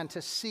 99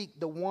 to seek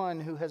the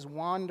one who has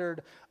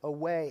wandered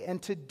away.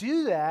 And to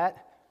do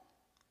that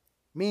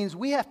means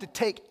we have to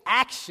take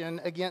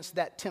action against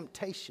that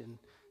temptation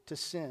to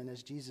sin,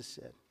 as Jesus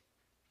said.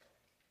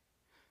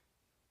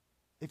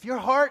 If your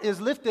heart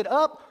is lifted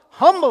up,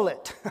 humble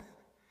it.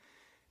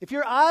 If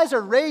your eyes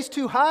are raised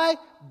too high,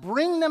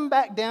 bring them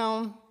back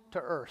down to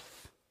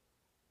earth.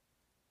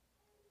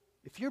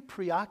 If you're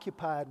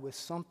preoccupied with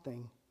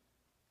something,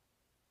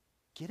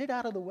 get it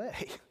out of the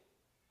way.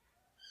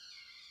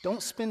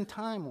 Don't spend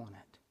time on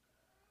it.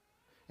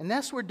 And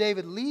that's where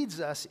David leads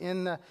us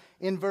in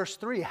verse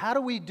 3. How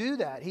do we do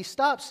that? He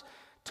stops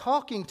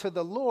talking to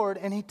the Lord,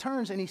 and he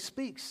turns and he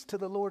speaks to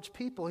the Lord's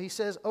people. He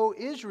says, "O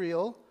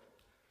Israel,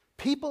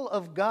 people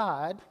of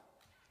God,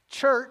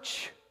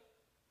 church,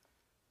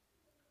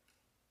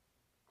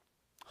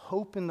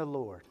 hope in the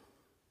Lord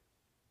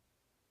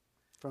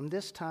from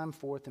this time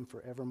forth and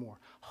forevermore."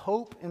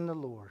 Hope in the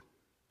Lord.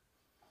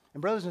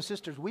 And brothers and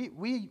sisters,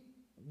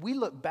 we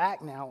look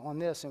back now on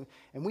this, and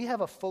we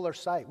have a fuller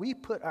sight. We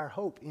put our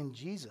hope in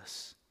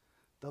Jesus,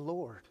 the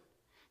Lord.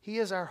 He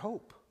is our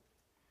hope.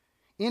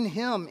 In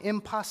Him,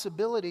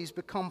 impossibilities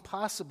become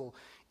possible.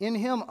 In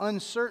Him,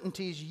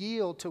 uncertainties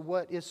yield to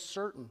what is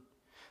certain.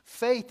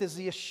 Faith is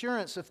the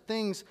assurance of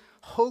things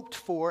hoped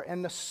for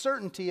and the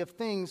certainty of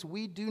things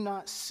we do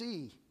not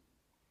see.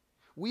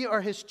 We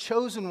are His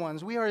chosen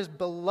ones. We are His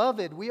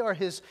beloved. We are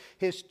His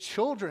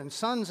children,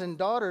 sons and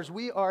daughters.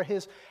 We are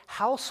His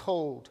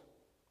household.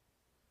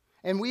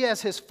 And we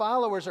as His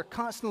followers are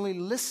constantly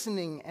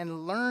listening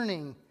and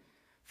learning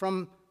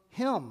from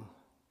Him,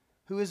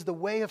 who is the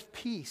way of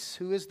peace,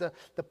 who is the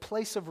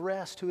place of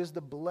rest, who is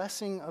the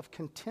blessing of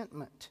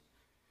contentment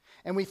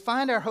And we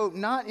find our hope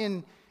not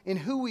in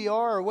who we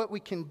are or what we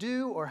can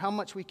do or how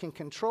much we can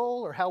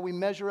control or how we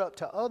measure up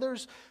to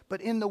others,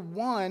 but in the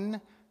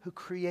one who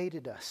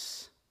created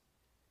us.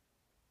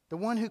 The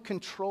one who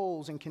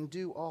controls and can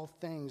do all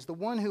things. The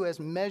one who has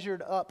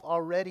measured up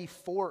already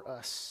for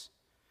us.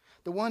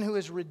 The one who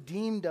has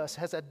redeemed us,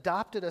 has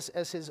adopted us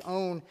as his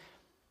own,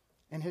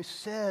 and who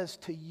says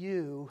to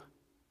you,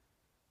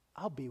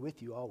 I'll be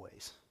with you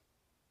always.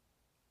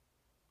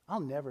 I'll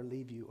never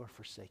leave you or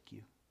forsake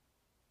you.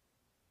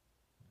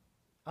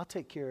 I'll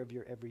take care of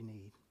your every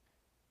need.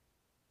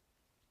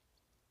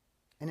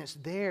 And it's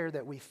there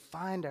that we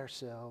find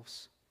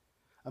ourselves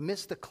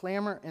amidst the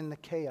clamor and the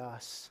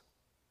chaos,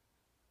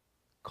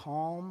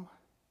 calm,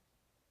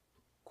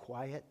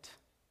 quiet,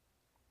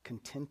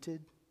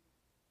 contented,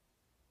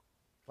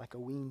 like a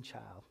weaned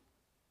child.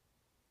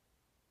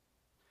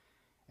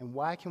 And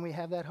why can we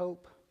have that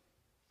hope?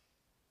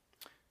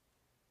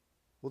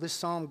 Well, this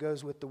psalm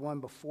goes with the one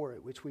before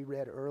it, which we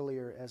read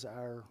earlier as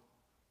our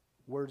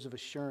words of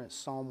assurance,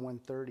 Psalm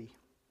 130.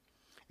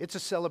 It's a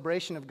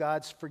celebration of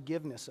God's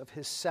forgiveness, of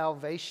his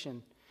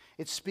salvation.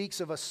 It speaks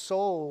of a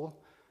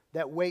soul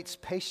that waits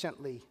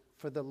patiently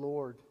for the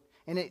Lord.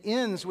 And it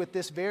ends with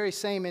this very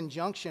same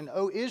injunction,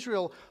 O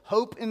Israel,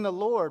 hope in the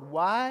Lord.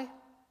 Why?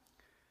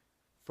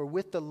 For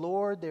with the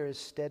Lord there is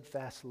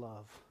steadfast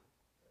love.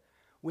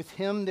 With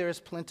him there is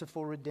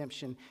plentiful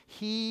redemption.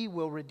 He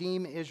will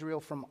redeem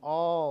Israel from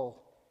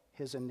all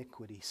his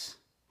iniquities.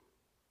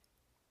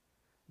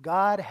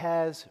 God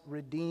has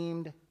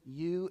redeemed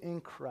you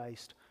in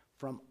Christ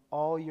from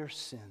all your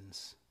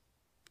sins.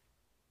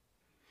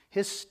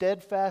 His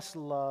steadfast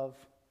love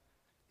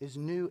is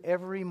new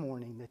every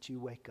morning that you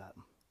wake up.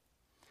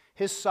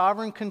 His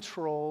sovereign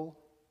control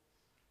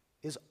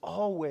is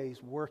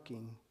always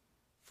working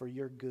for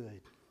your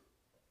good.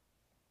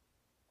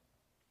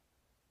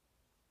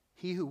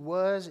 He who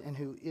was and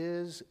who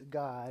is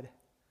God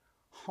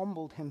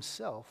humbled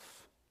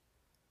himself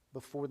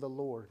before the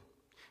Lord.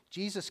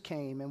 Jesus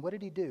came, and what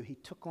did he do? He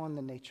took on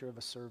the nature of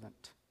a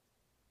servant.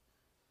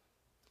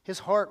 His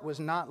heart was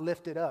not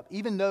lifted up,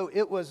 even though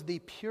it was the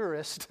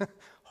purest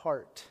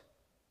heart.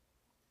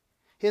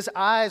 His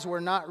eyes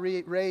were not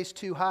raised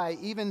too high,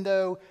 even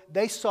though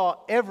they saw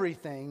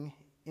everything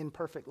in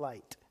perfect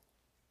light.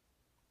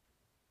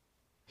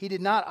 He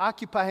did not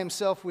occupy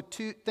himself with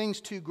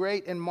things too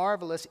great and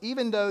marvelous,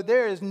 even though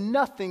there is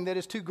nothing that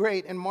is too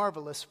great and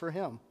marvelous for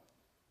him.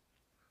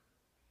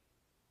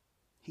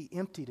 He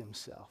emptied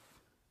himself.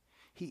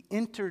 He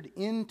entered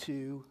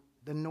into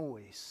the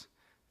noise,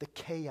 the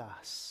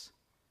chaos,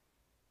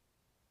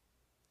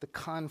 the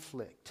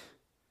conflict,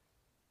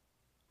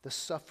 the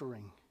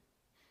suffering,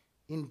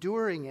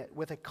 enduring it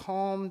with a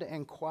calmed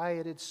and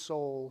quieted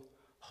soul,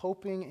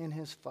 hoping in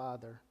his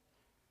Father.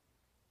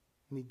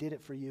 And he did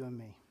it for you and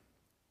me.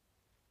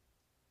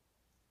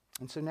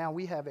 And so now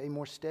we have a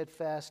more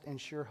steadfast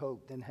and sure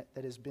hope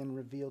that has been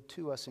revealed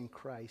to us in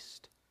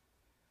Christ,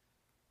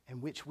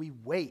 in which we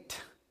wait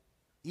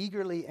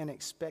eagerly and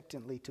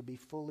expectantly to be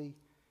fully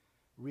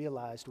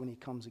realized when he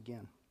comes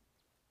again.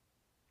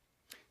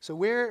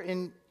 So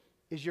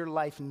is your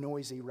life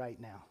noisy right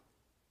now?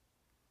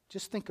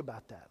 Just think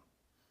about that.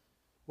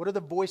 What are the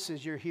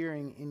voices you're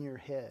hearing in your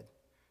head?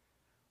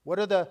 What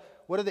are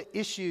the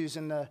issues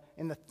and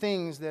the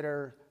things that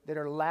are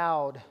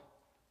loud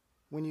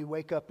when you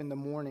wake up in the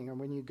morning or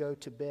when you go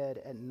to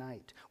bed at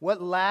night?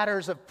 What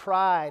ladders of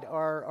pride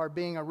are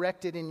being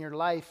erected in your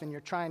life and you're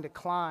trying to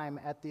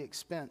climb at the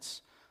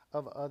expense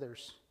of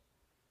others?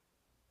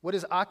 What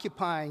is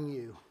occupying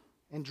you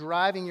and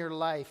driving your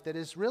life that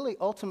is really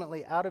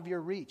ultimately out of your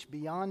reach,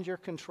 beyond your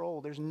control?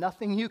 There's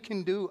nothing you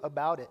can do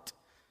about it.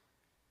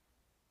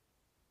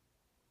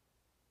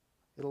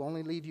 It'll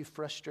only leave you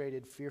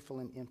frustrated, fearful,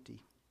 and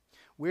empty.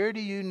 Where do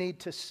you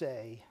need to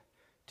say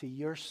to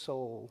your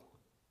soul,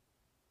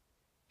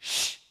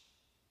 shh,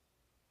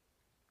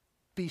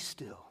 be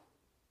still?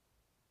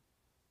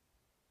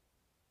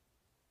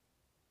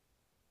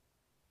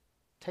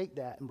 Take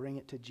that and bring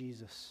it to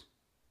Jesus,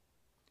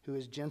 who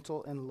is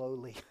gentle and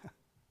lowly.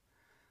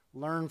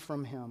 Learn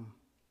from him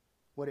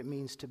what it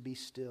means to be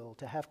still,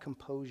 to have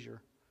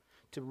composure,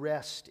 to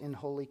rest in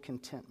holy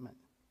contentment.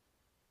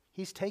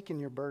 He's taken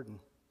your burden,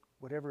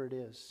 whatever it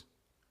is.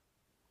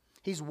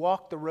 He's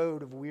walked the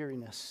road of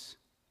weariness.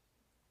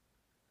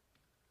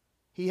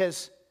 He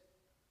has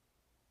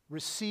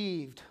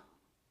received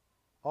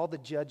all the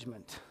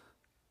judgment.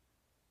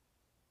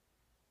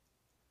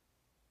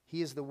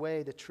 He is the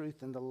way, the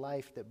truth, and the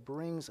life that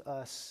brings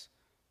us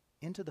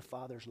into the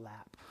Father's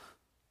lap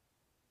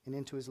and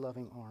into his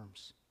loving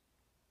arms.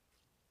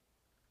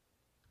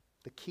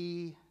 The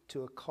key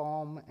to a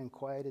calm and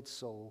quieted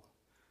soul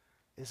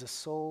is a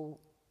soul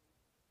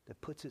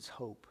that puts its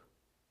hope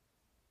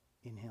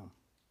in him.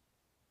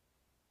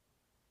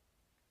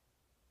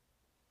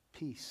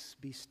 Peace,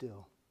 be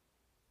still.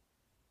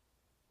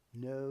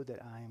 Know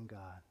that I am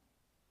God.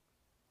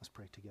 Let's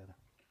pray together.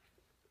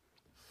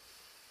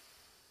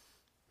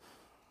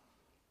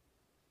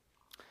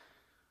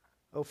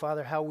 Oh,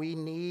 Father, how we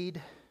need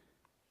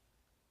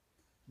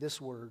this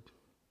word.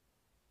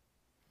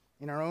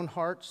 in our own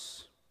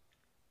hearts,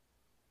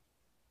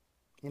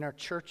 in our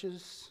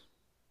churches,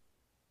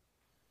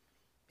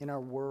 in our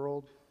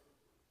world.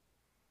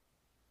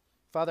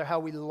 Father, how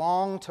we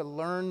long to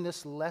learn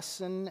this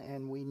lesson,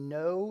 and we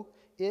know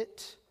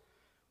it.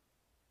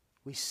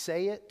 We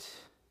say it,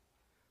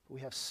 but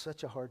we have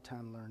such a hard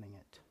time learning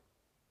it.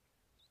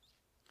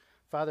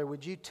 Father,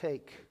 would you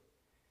take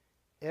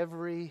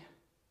every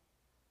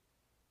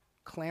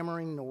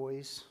clamoring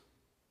noise,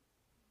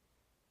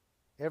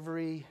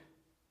 every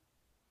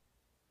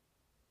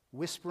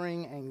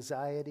whispering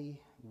anxiety,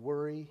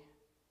 worry,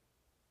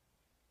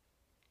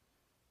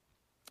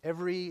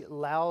 every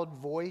loud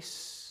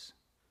voice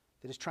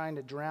that is trying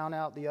to drown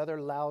out the other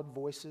loud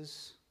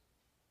voices.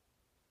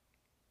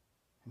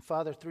 And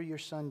Father, through your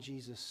Son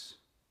Jesus,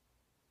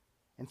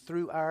 and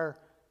through our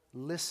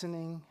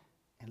listening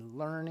and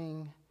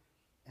learning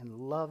and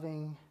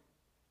loving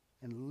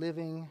and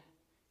living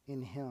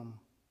in Him,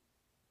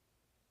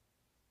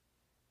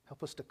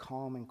 help us to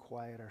calm and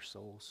quiet our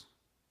souls.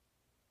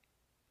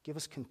 Give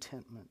us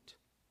contentment.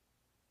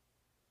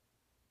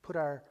 Put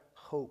our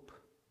hope,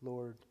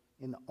 Lord,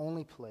 in the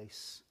only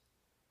place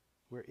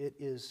where it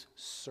is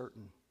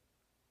certain,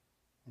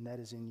 and that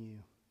is in you.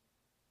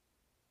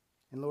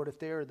 And Lord, if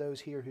there are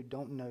those here who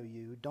don't know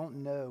you, who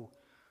don't know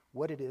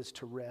what it is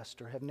to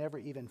rest, or have never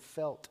even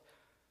felt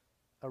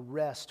a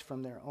rest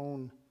from their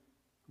own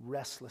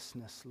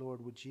restlessness, Lord,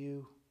 would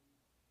you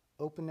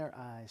open their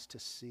eyes to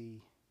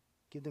see,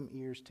 give them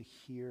ears to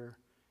hear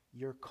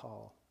your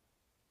call.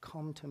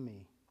 Come to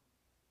me,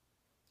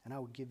 and I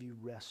will give you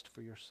rest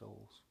for your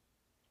souls.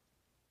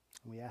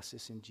 And we ask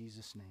this in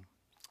Jesus' name.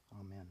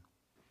 Amen.